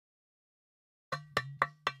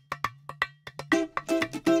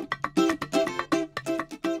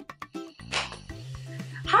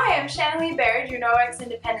Shannalee Baird, your Norwex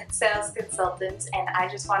independent sales consultant, and I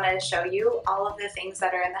just wanted to show you all of the things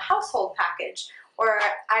that are in the household package, or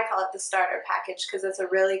I call it the starter package because it's a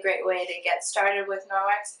really great way to get started with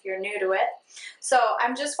Norwex if you're new to it. So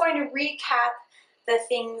I'm just going to recap the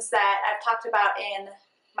things that I've talked about in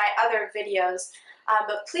my other videos,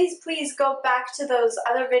 but please go back to those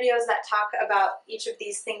other videos that talk about each of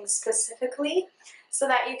these things specifically so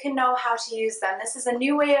that you can know how to use them. This is a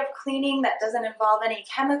new way of cleaning that doesn't involve any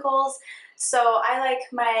chemicals, so I like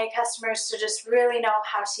my customers to just really know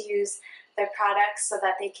how to use their products so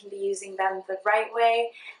that they can be using them the right way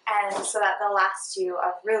and so that they'll last you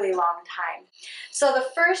a really long time. So the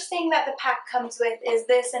first thing that the pack comes with is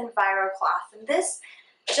this EnviroCloth, and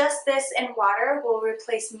just this in water will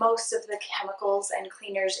replace most of the chemicals and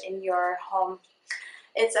cleaners in your home.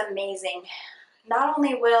 It's amazing. Not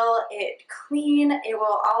only will it clean, it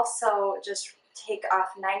will also just take off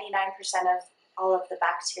 99% of all of the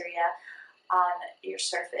bacteria on your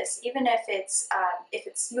surface. Even if it's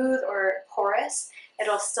smooth or porous,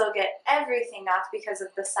 it'll still get everything off because of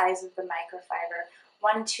the size of the microfiber,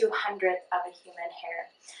 1/200th of a human hair.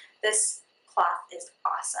 This cloth is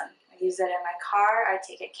awesome. I use it in my car, I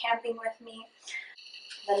take it camping with me.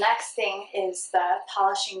 The next thing is the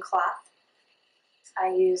polishing cloth. I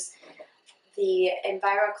use the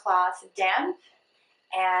EnviroCloth damp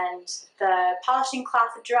and the polishing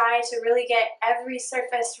cloth dry to really get every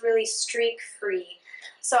surface really streak free.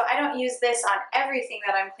 So I don't use this on everything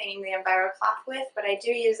that I'm cleaning the EnviroCloth with, but I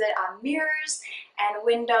do use it on mirrors and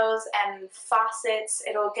windows and faucets.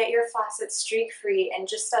 It'll get your faucet streak free in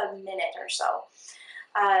just a minute or so.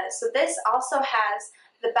 So this also has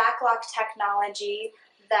the backlock technology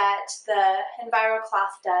that the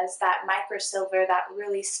EnviroCloth does, that microsilver that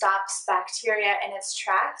really stops bacteria in its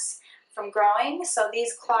tracks from growing. So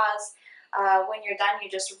these cloths, when you're done, you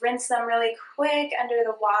just rinse them really quick under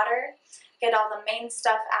the water, get all the main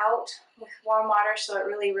stuff out with warm water so it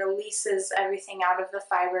really releases everything out of the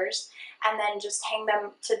fibers, and then just hang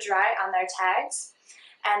them to dry on their tags,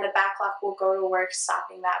 and the backlock will go to work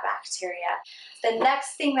stopping that bacteria. The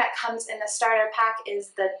next thing that comes in the starter pack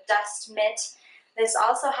is the dust mitt. This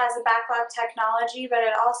also has a backlock technology, but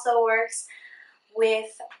it also works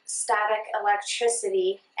with static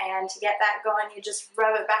electricity, and to get that going you just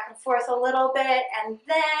rub it back and forth a little bit, and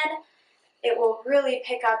then it will really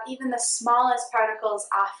pick up even the smallest particles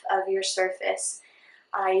off of your surface.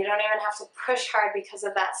 You don't even have to push hard because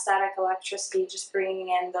of that static electricity just bringing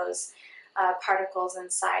in those particles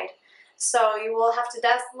inside. So you will have to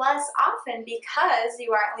dust less often because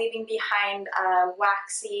you aren't leaving behind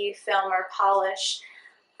waxy film or polish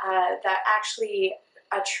that actually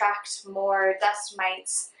attract more dust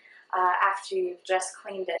mites after you've just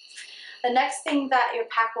cleaned it. The next thing that your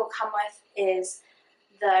pack will come with is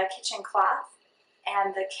the kitchen cloth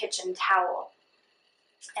and the kitchen towel.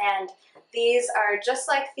 And these are just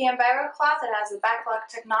like the EnviroCloth. It has the backlock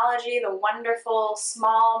technology, the wonderful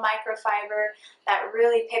small microfiber that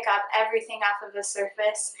really pick up everything off of the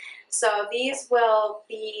surface. So these will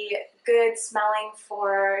be good smelling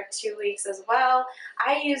for 2 weeks as well.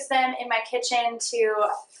 I use them in my kitchen to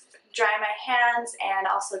dry my hands and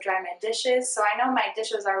also dry my dishes, so I know my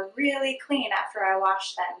dishes are really clean after I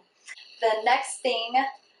wash them. The next thing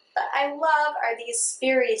that I love are these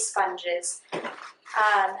Speary sponges.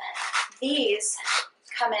 These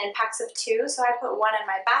come in packs of 2, so I put one in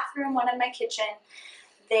my bathroom, one in my kitchen.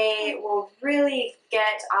 They will really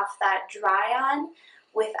get off that dry on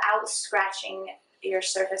without scratching your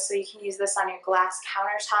surface, so you can use this on your glass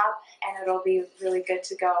countertop and it'll be really good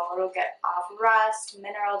to go. It'll get off rust,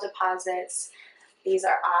 mineral deposits. These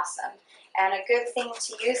are awesome. And a good thing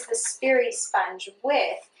to use the Speary sponge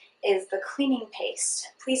with is the cleaning paste.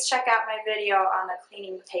 Please check out my video on the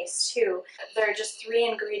cleaning paste too. There are just 3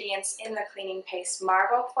 ingredients in the cleaning paste: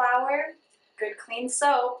 marble flour, good clean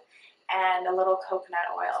soap, and a little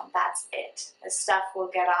coconut oil. That's it. This stuff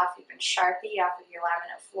will get off even Sharpie off of your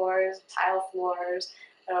laminate floors, tile floors.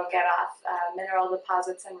 It'll get off mineral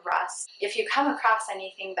deposits and rust. If you come across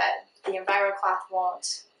anything that the EnviroCloth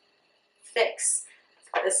won't fix,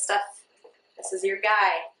 this is your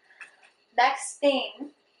guy. Next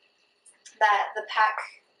thing that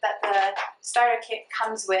the starter kit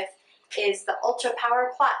comes with is the Ultra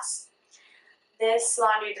Power Plus. This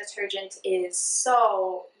laundry detergent is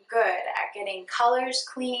so good at getting colors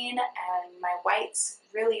clean and my whites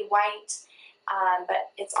really white, but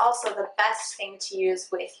it's also the best thing to use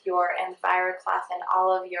with your EnviroCloth and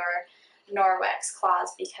all of your Norwex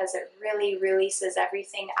cloths because it really releases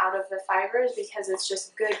everything out of the fibers because it's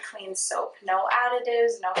just good clean soap. No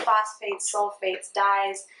additives, no phosphates, sulfates,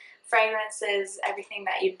 dyes, fragrances, everything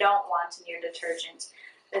that you don't want in your detergent.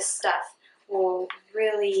 this stuff will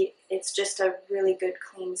really, it's just a really good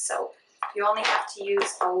clean soap. You only have to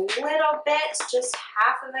use a little bit, just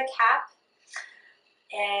half of a cap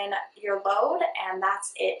in your load, and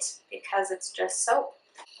that's it, because it's just soap.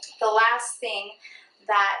 The last thing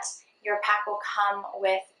that your pack will come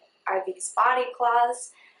with are these body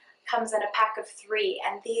cloths. Comes in a pack of 3,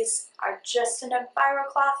 and these are just an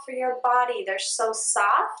EnviroCloth for your body. They're so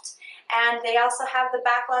soft, and they also have the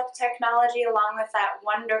backlock technology along with that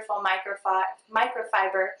wonderful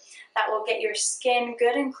microfiber that will get your skin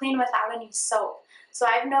good and clean without any soap. So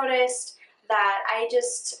I've noticed that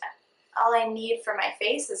all I need for my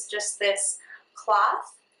face is just this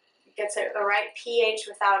cloth. It gets it the right pH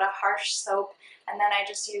without a harsh soap, and then I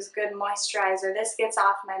just use good moisturizer. This gets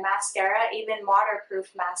off my mascara, even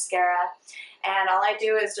waterproof mascara, and all I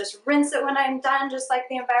do is just rinse it when I'm done, just like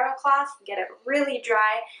the EnviroCloth, get it really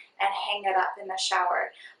dry, and hang it up in the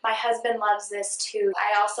shower. My husband loves this too.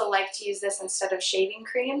 I also like to use this instead of shaving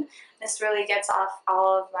cream. This really gets off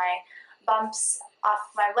all of my bumps off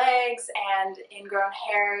my legs and ingrown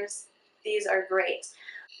hairs. These are great.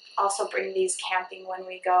 Also bring these camping when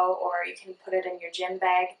we go, or you can put it in your gym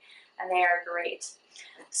bag, and they are great.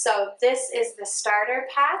 So this is the starter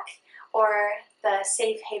pack or the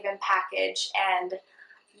Safe Haven package, and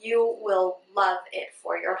you will love it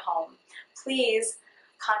for your home. Please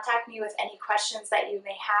contact me with any questions that you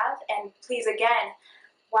may have, and please again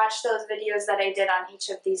watch those videos that I did on each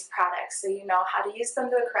of these products so you know how to use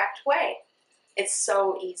them the correct way. It's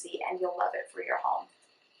so easy, and you'll love it for your home.